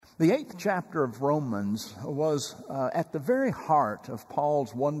The 8th chapter of Romans was at the very heart of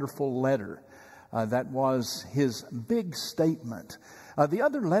Paul's wonderful letter. That was his big statement. The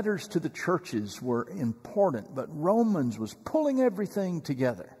other letters to the churches were important, but Romans was pulling everything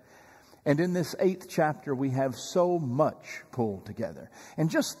together. And in this 8th chapter, we have so much pulled together. And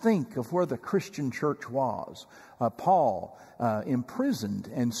just think of where the Christian church was. Paul,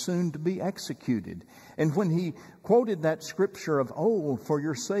 imprisoned and soon to be executed. And when he quoted that scripture of, "Oh, for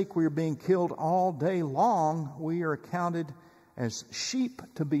your sake we are being killed all day long, we are accounted as sheep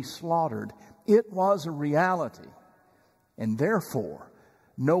to be slaughtered," it was a reality. And therefore,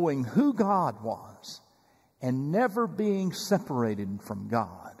 knowing who God was and never being separated from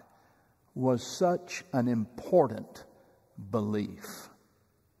God was such an important belief.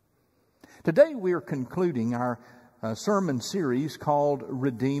 Today we are concluding our sermon series called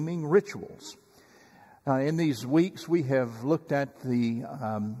Redeeming Rituals. In these weeks we have looked at the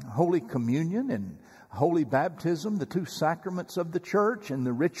Holy Communion and Holy Baptism, the two sacraments of the church, and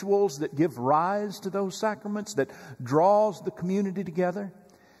the rituals that give rise to those sacraments, that draws the community together.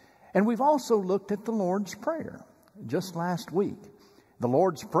 And we've also looked at the Lord's Prayer just last week. The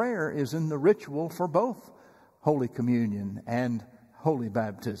Lord's Prayer is in the ritual for both Holy Communion and Holy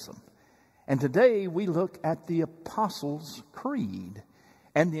Baptism. And today we look at the Apostles' Creed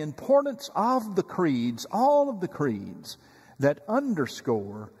and the importance of the creeds, all of the creeds that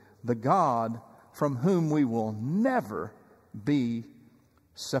underscore the God from whom we will never be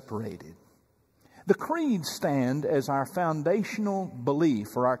separated. The creeds stand as our foundational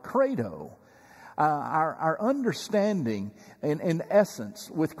belief, or our credo, our understanding, in essence,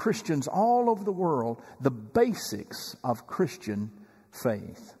 with Christians all over the world, the basics of Christian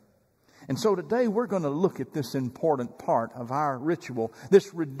faith. And so today we're going to look at this important part of our ritual,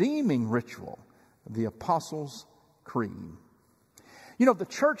 this redeeming ritual, the Apostles' Creed. You know, the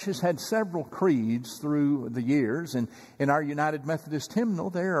church has had several creeds through the years, and in our United Methodist hymnal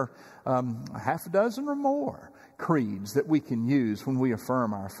there are half a dozen or more creeds that we can use when we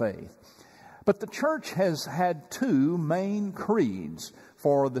affirm our faith. But the church has had two main creeds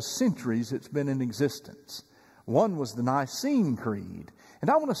for the centuries it's been in existence. One was the Nicene Creed. And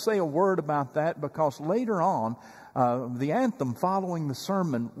I want to say a word about that because later on, the anthem following the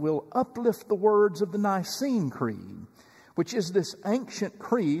sermon will uplift the words of the Nicene Creed, which is this ancient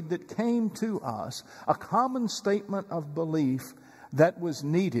creed that came to us, a common statement of belief that was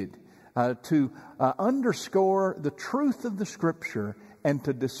needed to underscore the truth of the Scripture and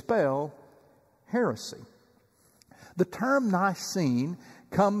to dispel heresy. The term Nicene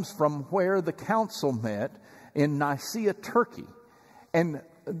comes from where the council met in Nicaea, Turkey, and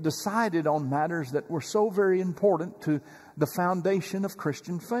decided on matters that were so very important to the foundation of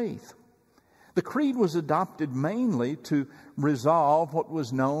Christian faith. The creed was adopted mainly to resolve what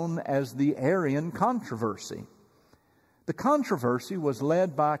was known as the Arian controversy. The controversy was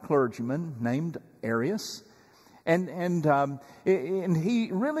led by a clergyman named Arius, and he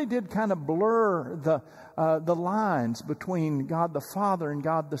really did kind of blur the lines between God the Father and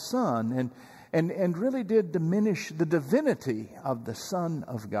God the Son, and really did diminish the divinity of the Son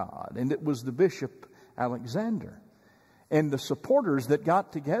of God. And it was the Bishop Alexander and the supporters that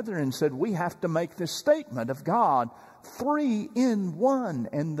got together and said, we have to make this statement of God, three in one.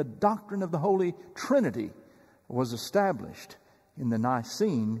 And the doctrine of the Holy Trinity was established in the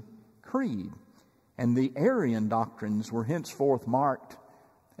Nicene Creed. And the Arian doctrines were henceforth marked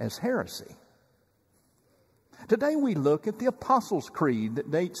as heresy. Today we look at the Apostles' Creed that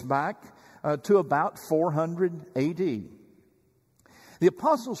dates back to about 400 A.D. The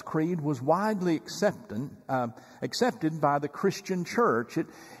Apostles' Creed was widely accepted by the Christian church. It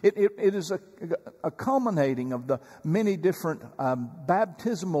is a culminating of the many different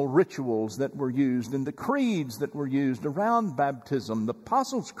baptismal rituals that were used and the creeds that were used around baptism. The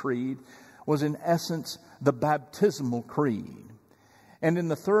Apostles' Creed was in essence the baptismal creed. And in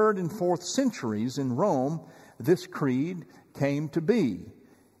the 3rd and 4th centuries in Rome, this creed came to be.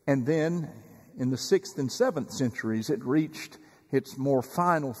 And then in the 6th and 7th centuries, it reached its more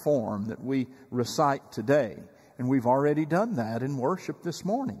final form that we recite today. And we've already done that in worship this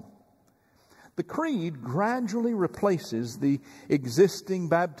morning. The creed gradually replaces the existing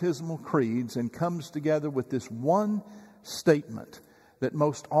baptismal creeds and comes together with this one statement that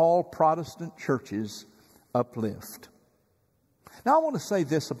most all Protestant churches uplift. Now I want to say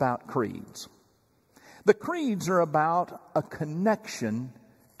this about creeds. The creeds are about a connection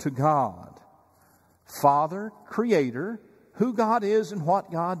to God. Father, Creator, who God is and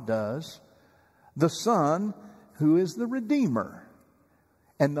what God does. The Son, who is the Redeemer.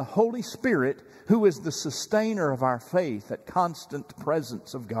 and the Holy Spirit, who is the sustainer of our faith, that constant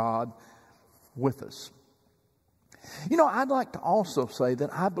presence of God with us. You know, I'd like to also say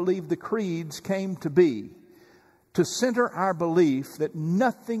that I believe the creeds came to be to center our belief that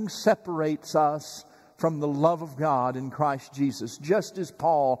nothing separates us from the love of God in Christ Jesus, just as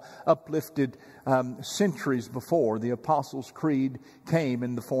Paul uplifted centuries before the Apostles' Creed came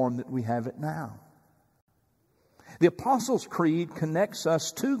in the form that we have it now. The Apostles' Creed connects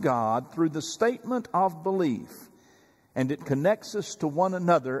us to God through the statement of belief, and it connects us to one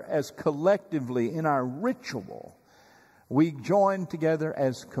another as collectively in our ritual we join together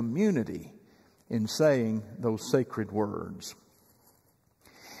as community in saying those sacred words.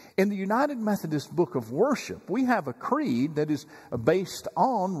 In the United Methodist Book of Worship, we have a creed that is based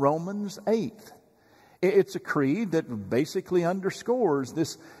on Romans 8. It's a creed that basically underscores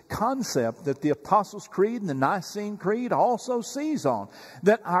this concept that the Apostles' Creed and the Nicene Creed also seize on,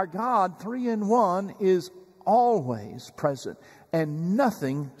 that our God, three in one, is always present, and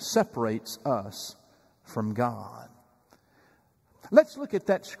nothing separates us from God. Let's look at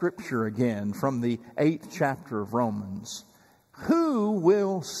that scripture again from the 8th chapter of Romans. Who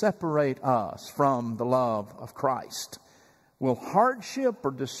will separate us from the love of Christ? Will hardship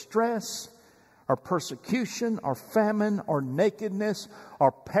or distress or persecution or famine or nakedness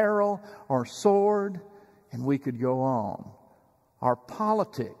or peril or sword? And we could go on. Or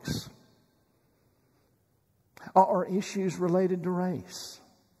politics or issues related to race,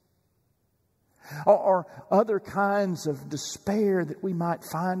 or other kinds of despair that we might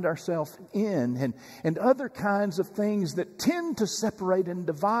find ourselves in, and other kinds of things that tend to separate and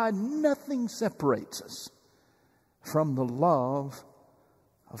divide. Nothing separates us from the love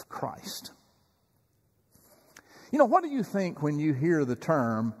of Christ. You know, what do you think when you hear the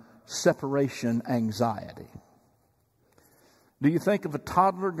term separation anxiety? Do you think of a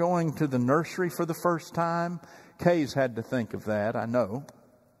toddler going to the nursery for the first time? Kay's had to think of that, I know.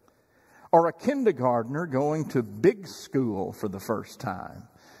 Or a kindergartner going to big school for the first time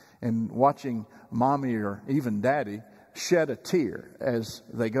and watching mommy or even daddy shed a tear as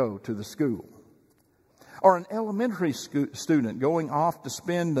they go to the school. Or an elementary student going off to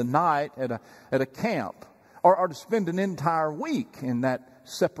spend the night at a camp, or to spend an entire week, and that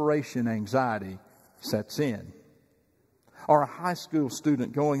separation anxiety sets in. Or a high school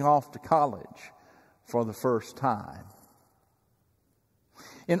student going off to college for the first time.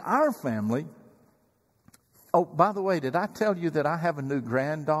 In our family, oh, by the way, did I tell you that I have a new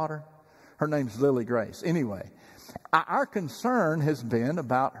granddaughter? Her name's Lily Grace. Anyway, our concern has been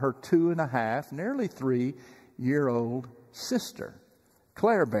about her 2.5, nearly 3-year-old sister,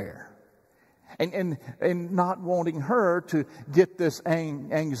 Claire Bear. And not wanting her to get this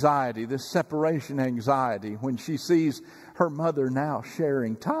anxiety, this separation anxiety, when she sees her mother now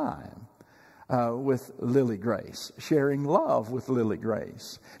sharing time with Lily Grace, sharing love with Lily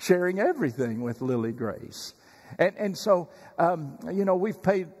Grace, sharing everything with Lily Grace. And so, we've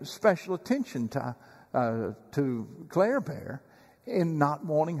paid special attention to Claire Bear in not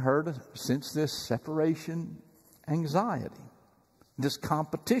wanting her to sense this separation anxiety, this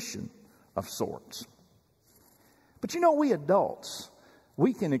competition of sorts. But we adults,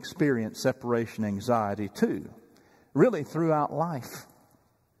 we can experience separation anxiety too, really throughout life.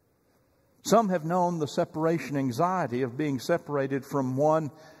 Some have known the separation anxiety of being separated from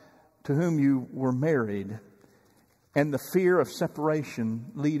one to whom you were married, and the fear of separation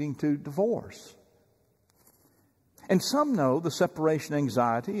leading to divorce. And some know the separation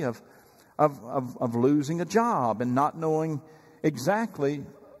anxiety of losing a job and not knowing exactly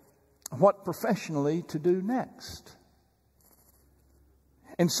what professionally to do next.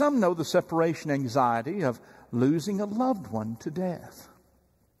 And some know the separation anxiety of losing a loved one to death,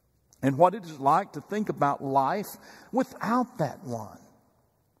 and what it is like to think about life without that one.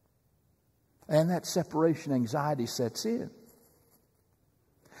 And that separation anxiety sets in.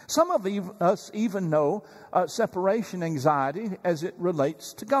 Some of us even know separation anxiety as it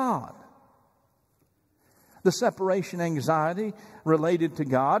relates to God. The separation anxiety related to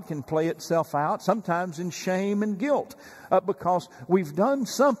God can play itself out sometimes in shame and guilt because we've done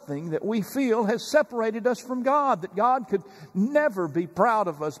something that we feel has separated us from God, that God could never be proud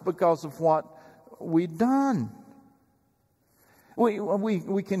of us because of what we've done.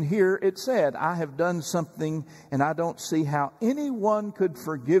 We can hear it said, I have done something and I don't see how anyone could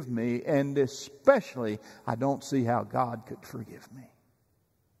forgive me, and especially I don't see how God could forgive me.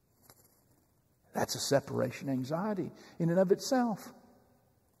 That's a separation anxiety in and of itself.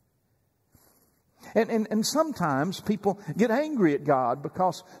 And sometimes people get angry at God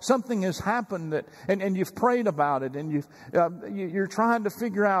because something has happened and you've prayed about it, and you're trying to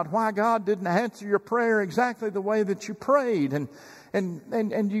figure out why God didn't answer your prayer exactly the way that you prayed. And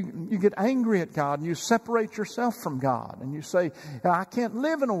you get angry at God, and you separate yourself from God, and you say, I can't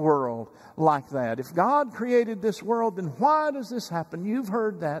live in a world like that. If God created this world, then why does this happen? You've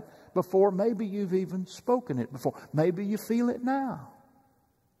heard that before. Maybe you've even spoken it before. Maybe you feel it now.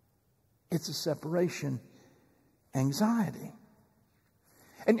 It's a separation anxiety.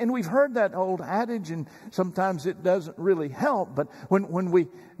 And we've heard that old adage, and sometimes it doesn't really help, but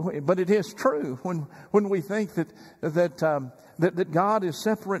but it is true. When we think that God is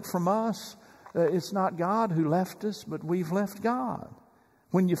separate from us, it's not God who left us, but we've left God.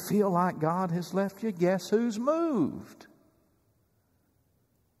 When you feel like God has left you, guess who's moved?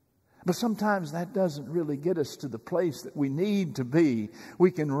 But sometimes that doesn't really get us to the place that we need to be.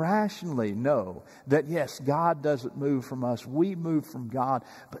 We can rationally know that, yes, God doesn't move from us. We move from God.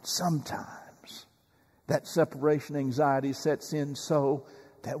 But sometimes that separation anxiety sets in so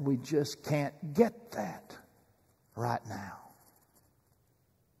that we just can't get that right now.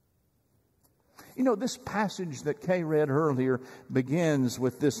 You know, this passage that Kay read earlier begins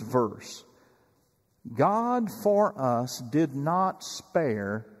with this verse. God for us did not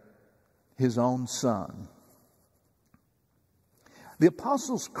spare His own Son. The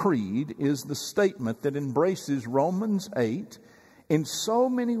Apostles' Creed is the statement that embraces Romans 8 in so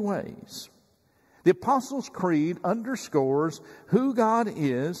many ways. The Apostles' Creed underscores who God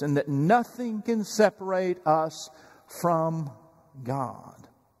is and that nothing can separate us from God.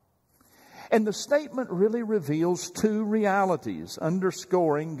 And the statement really reveals two realities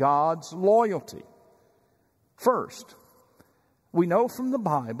underscoring God's loyalty. First, we know from the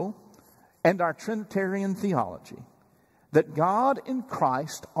Bible and our Trinitarian theology that God and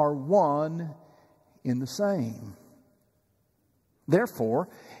Christ are one in the same. Therefore,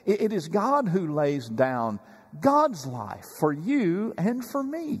 it is God who lays down God's life for you and for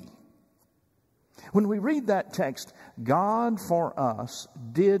me. When we read that text, God for us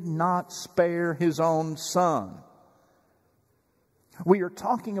did not spare His own Son. We are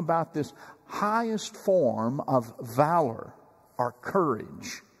talking about this highest form of valor or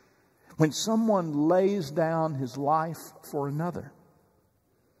courage, when someone lays down his life for another.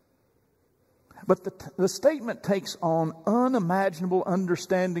 But the statement takes on unimaginable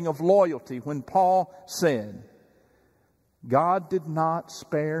understanding of loyalty when Paul said, God did not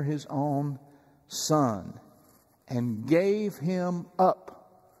spare His own Son and gave Him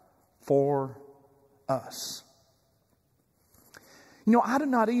up for us. You know, I do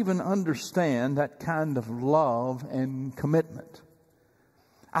not even understand that kind of love and commitment.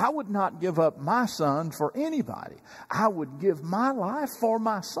 I would not give up my son for anybody. I would give my life for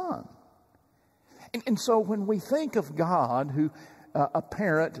my son. And so when we think of God, a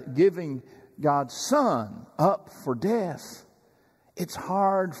parent giving God's Son up for death, it's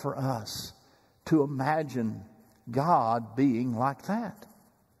hard for us to imagine God being like that.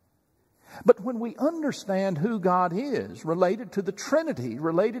 But when we understand who God is, related to the Trinity,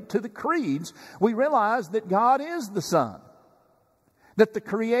 related to the creeds, we realize that God is the Son. That the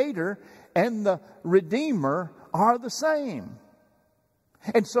Creator and the Redeemer are the same.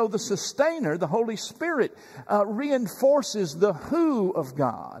 And so the Sustainer, the Holy Spirit, reinforces the who of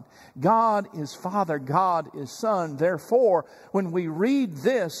God. God is Father, God is Son. Therefore, when we read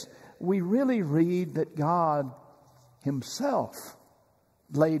this, we really read that God Himself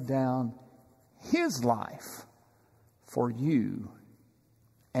laid down His life for you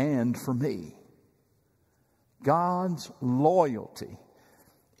and for me. God's loyalty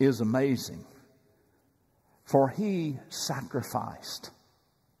is amazing, for He sacrificed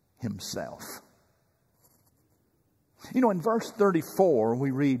Himself. You know, in verse 34,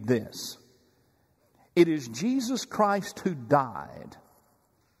 we read this. It is Jesus Christ who died,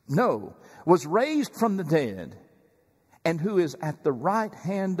 was raised from the dead, and who is at the right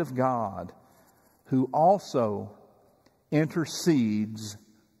hand of God, who also intercedes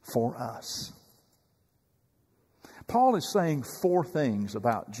for us. Paul is saying four things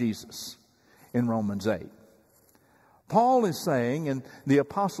about Jesus in Romans 8. Paul is saying, and the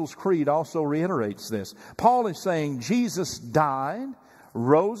Apostles' Creed also reiterates this, Paul is saying Jesus died,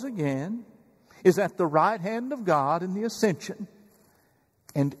 rose again, is at the right hand of God in the ascension,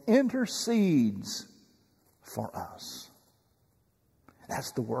 and intercedes for us.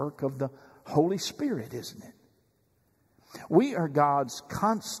 That's the work of the Holy Spirit, isn't it? We are God's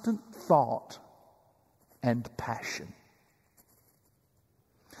constant thought and passion.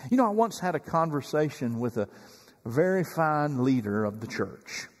 You know, I once had a conversation with a very fine leader of the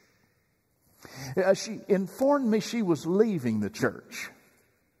church. She informed me she was leaving the church.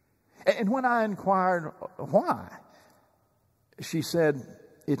 And when I inquired why, she said,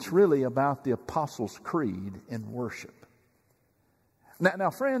 it's really about the Apostles' Creed in worship.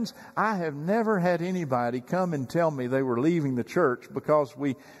 Now, friends, I have never had anybody come and tell me they were leaving the church because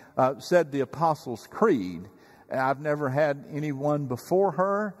we said the Apostles' Creed. I've never had anyone before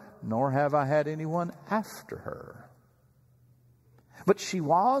her, nor have I had anyone after her. But she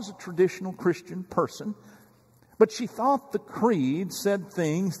was a traditional Christian person, but she thought the creed said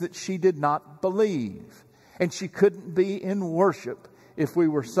things that she did not believe. And she couldn't be in worship if we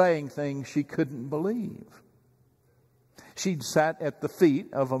were saying things she couldn't believe. She'd sat at the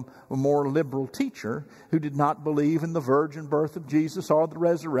feet of a more liberal teacher who did not believe in the virgin birth of Jesus or the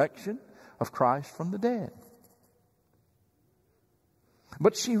resurrection of Christ from the dead.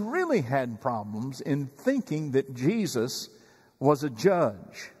 But she really had problems in thinking that Jesus was a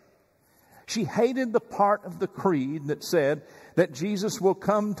judge. She hated the part of the creed that said that Jesus will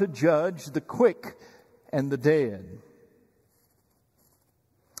come to judge the quick and the dead.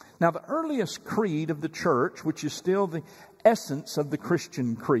 Now, the earliest creed of the church, which is still the essence of the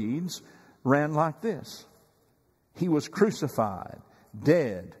Christian creeds, ran like this. He was crucified,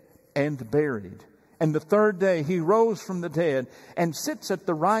 dead, and buried. And the third day he rose from the dead and sits at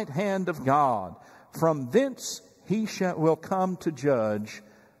the right hand of God. From thence he will come to judge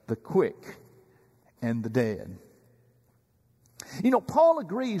the quick and the dead. You know, Paul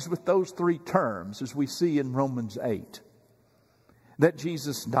agrees with those three terms as we see in Romans 8. That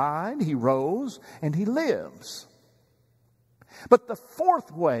Jesus died, He rose, and He lives. But the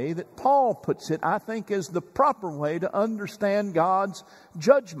fourth way that Paul puts it, I think, is the proper way to understand God's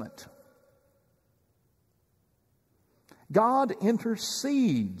judgment. God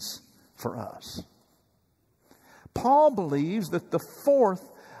intercedes for us. Paul believes that the fourth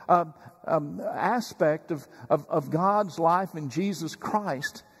aspect of God's life in Jesus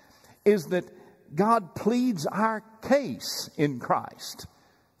Christ is that God pleads our case in Christ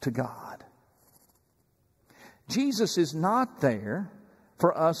to God. Jesus is not there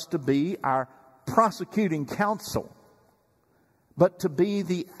for us to be our prosecuting counsel, but to be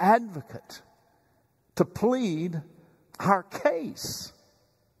the advocate, to plead our case.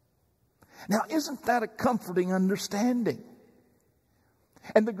 Now, isn't that a comforting understanding?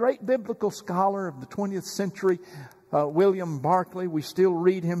 And the great biblical scholar of the 20th century, William Barclay, we still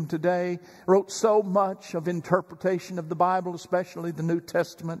read him today, wrote so much of interpretation of the Bible, especially the New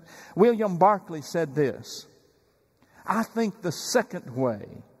Testament. William Barclay said this, I think the second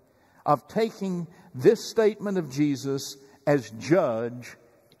way of taking this statement of Jesus as judge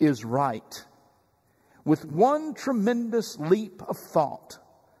is right. With one tremendous leap of thought,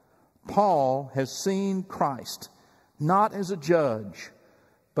 Paul has seen Christ not as a judge,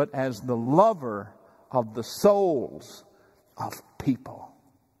 but as the lover of the souls of people.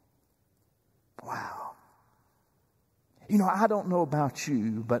 Wow. You know, I don't know about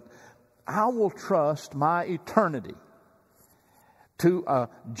you, but I will trust my eternity to a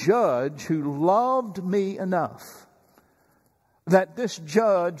judge who loved me enough that this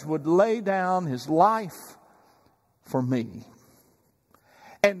judge would lay down his life for me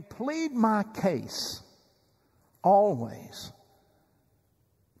and plead my case always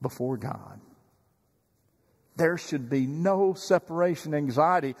before God. There should be no separation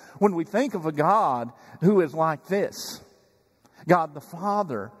anxiety when we think of a God who is like this. God the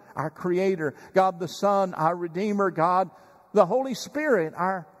Father, our Creator. God the Son, our Redeemer. God the Holy Spirit,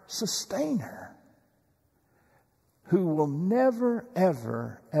 our Sustainer. Who will never,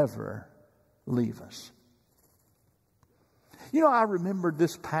 ever, ever leave us. You know, I remembered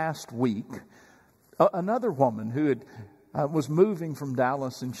this past week another woman who had was moving from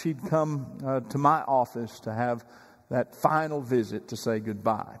Dallas, and she'd come to my office to have that final visit to say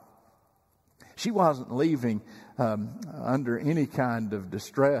goodbye. She wasn't leaving under any kind of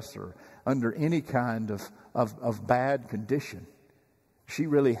distress or under any kind of bad condition. She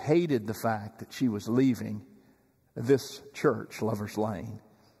really hated the fact that she was leaving this church, Lover's Lane.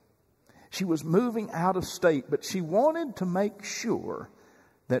 She was moving out of state, but she wanted to make sure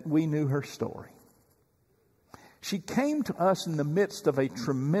that we knew her story. She came to us in the midst of a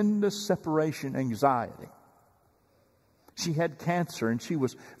tremendous separation anxiety. She had cancer, and she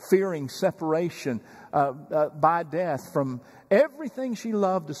was fearing separation by death from everything she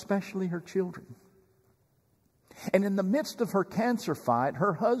loved, especially her children. And in the midst of her cancer fight,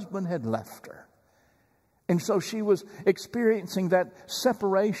 her husband had left her. And so she was experiencing that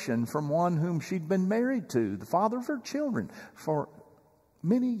separation from one whom she'd been married to, the father of her children. For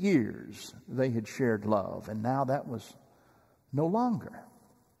many years they had shared love, and now that was no longer.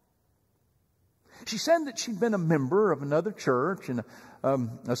 She said that she'd been a member of another church in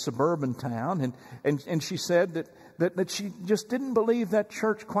a suburban town, and she said that she just didn't believe that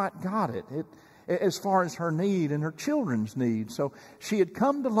church quite got it as far as her need and her children's need. So she had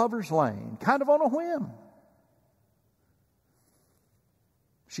come to Lover's Lane, kind of on a whim.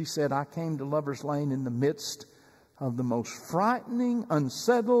 She said, I came to Lover's Lane in the midst of the most frightening,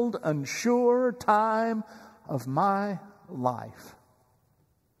 unsettled, unsure time of my life.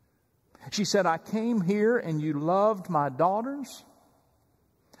 She said, I came here and you loved my daughters.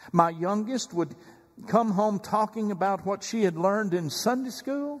 My youngest would come home talking about what she had learned in Sunday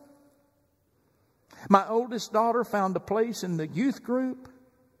school. My oldest daughter found a place in the youth group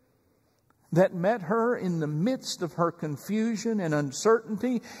that met her in the midst of her confusion and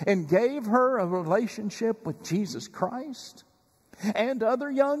uncertainty and gave her a relationship with Jesus Christ and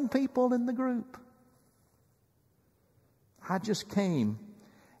other young people in the group. I just came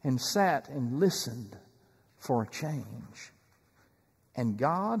and sat and listened for a change. And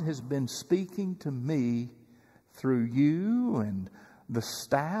God has been speaking to me through you and the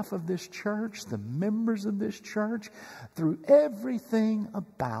staff of this church, the members of this church, through everything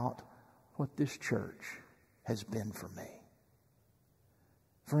about what this church has been for me.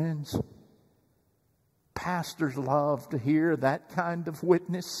 Friends, pastors love to hear that kind of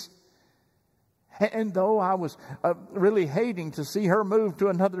witness. And though I was really hating to see her move to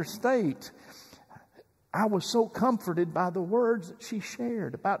another state, I was so comforted by the words that she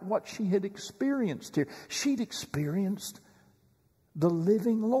shared about what she had experienced here. She'd experienced the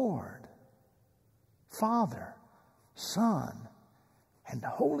living Lord, Father, Son, and the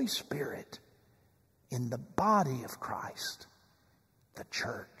Holy Spirit in the body of Christ, the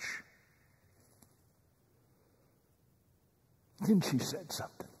church. Then she said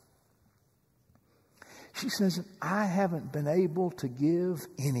something. She says, I haven't been able to give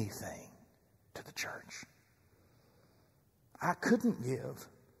anything to the church. I couldn't give.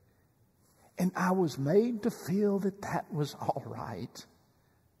 And I was made to feel that that was all right.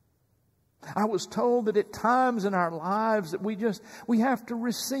 I was told that at times in our lives that we have to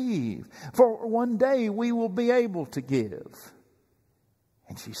receive. For one day we will be able to give.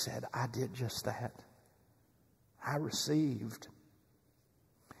 And she said, I did just that. I received.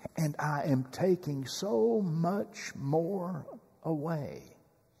 And I am taking so much more away.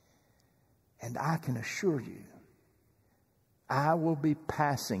 And I can assure you, I will be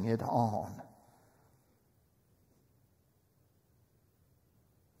passing it on.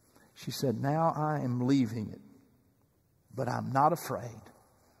 She said, now I am leaving it, but I'm not afraid.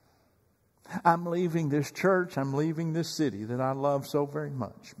 I'm leaving this church, I'm leaving this city that I love so very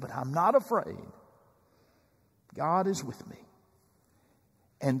much, but I'm not afraid. God is with me.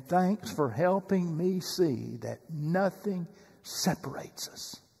 And thanks for helping me see that nothing separates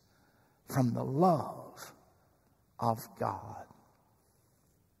us from the love of God.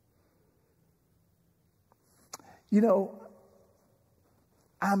 You know,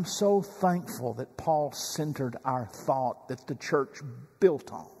 I'm so thankful that Paul centered our thought that the church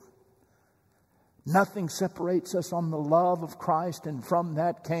built on. Nothing separates us on the love of Christ, and from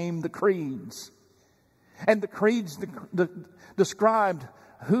that came the creeds. And the creeds described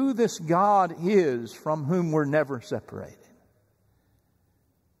who this God is from whom we're never separated.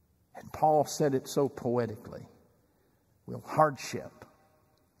 And Paul said it so poetically. Will hardship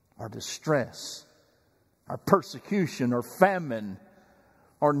or distress or persecution or famine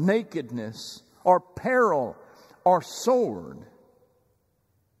or nakedness or peril or sword,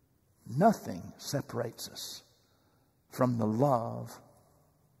 nothing separates us from the love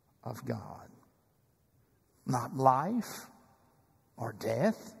of God. Not life or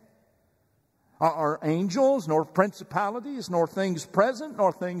death, or angels, nor principalities, nor things present,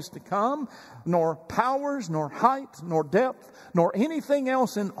 nor things to come, nor powers, nor height, nor depth, nor anything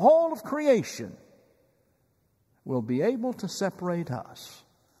else in all of creation will be able to separate us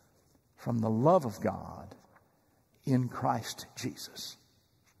from the love of God in Christ Jesus.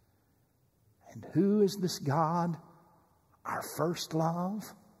 And who is this God, our first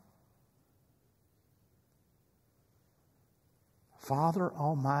love? Father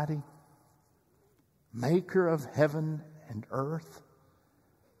Almighty, Maker of heaven and earth,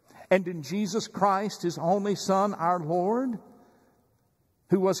 and in Jesus Christ, His only Son, our Lord,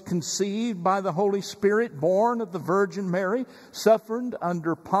 who was conceived by the Holy Spirit, born of the Virgin Mary, suffered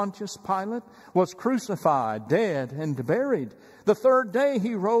under Pontius Pilate, was crucified, dead, and buried. The third day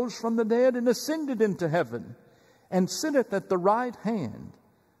He rose from the dead and ascended into heaven, and sitteth at the right hand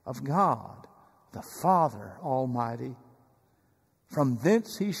of God, the Father Almighty. From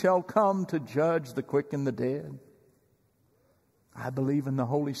thence He shall come to judge the quick and the dead. I believe in the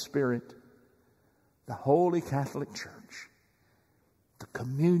Holy Spirit, the Holy Catholic Church, the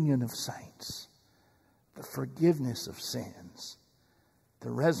communion of saints, the forgiveness of sins,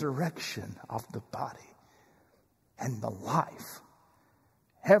 the resurrection of the body, and the life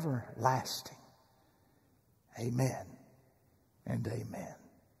everlasting. Amen and amen.